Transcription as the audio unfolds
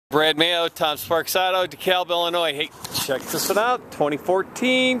Brad Mayo, Tom Sparks Auto, DeKalb, Illinois. Hey, check this one out.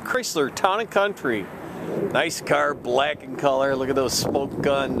 2014 Chrysler Town Country. Nice car, black in color. Look at those smoke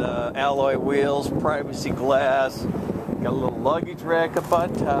gun alloy wheels, privacy glass. Got a little luggage rack up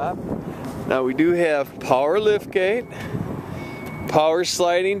on top. Now we do have power liftgate, power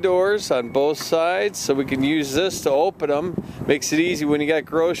sliding doors on both sides, so we can use this to open them. Makes it easy when you got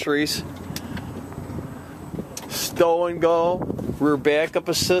groceries. Stow and go, rear backup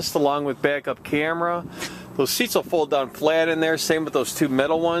assist along with backup camera. Those seats will fold down flat in there, same with those two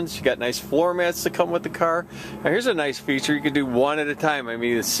metal ones. You got nice floor mats that come with the car. Now here's a nice feature, you can do one at a time. I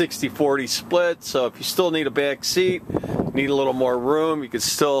mean, it's 60-40 split, so if you still need a back seat, need a little more room, you could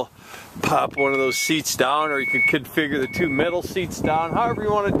still pop one of those seats down, or you could configure the two middle seats down, however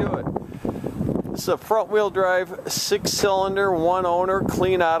you want to do it. This is a front wheel drive, 6-cylinder, 1 owner,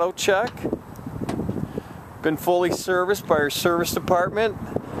 clean auto check. Been fully serviced by our service department.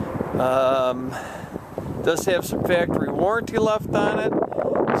 Does have some factory warranty left on it.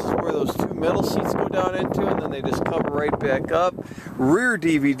 This is where those two middle seats go down into, and then they just cover right back up. Rear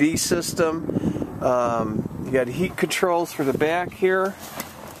DVD system. You got heat controls for the back here.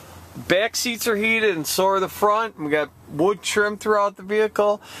 Back seats are heated and so are the front. We got wood trim throughout the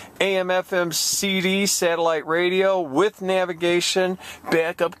vehicle. AM, FM, CD, satellite radio with navigation,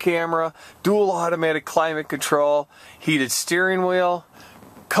 backup camera, dual automatic climate control, heated steering wheel,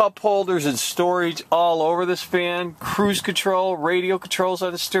 cup holders and storage all over this van, cruise control, radio controls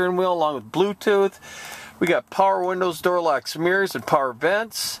on the steering wheel along with Bluetooth. We got power windows, door locks, mirrors, and power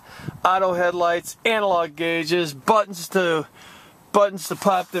vents, auto headlights, analog gauges, buttons to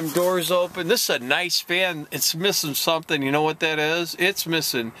pop them doors open. This is a nice van. It's missing something. You know what that is? It's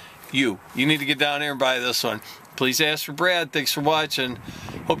missing you. You need to get down there and buy this one. Please ask for Brad. Thanks for watching.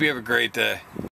 Hope you have a great day.